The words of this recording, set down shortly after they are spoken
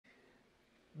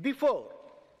Before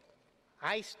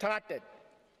I started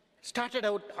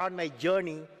out on my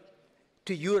journey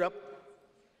to Europe,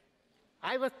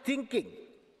 I was thinking,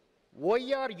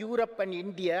 why are Europe and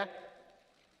India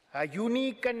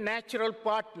unique and natural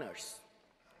partners?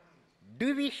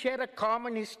 Do we share a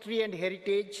common history and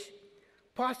heritage?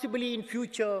 Possibly in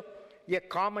future, a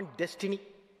common destiny?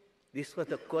 This was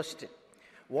the question.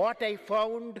 What I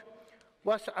found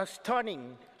was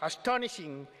astonishing,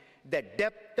 the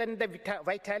depth and the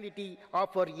vitality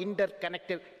of our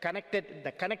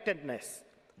connectedness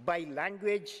by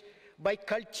language, by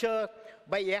culture,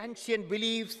 by ancient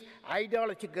beliefs,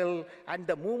 ideological, and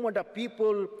the movement of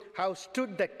people have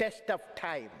stood the test of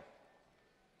time.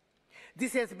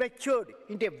 This has matured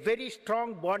into a very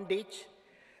strong bondage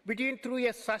between through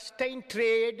a sustained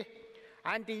trade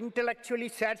and intellectually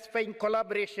satisfying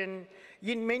collaboration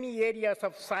in many areas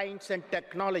of science and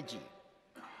technology.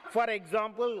 For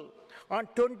example, on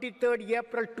 23rd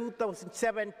April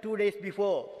 2007, 2 days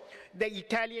before, the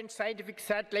Italian scientific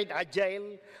satellite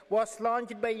Agile was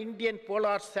launched by Indian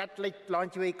Polar Satellite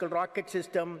Launch Vehicle rocket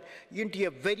system into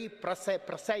a very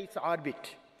precise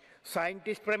orbit.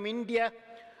 Scientists from India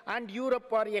and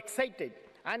Europe are excited,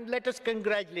 and let us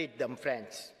congratulate them,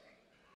 friends.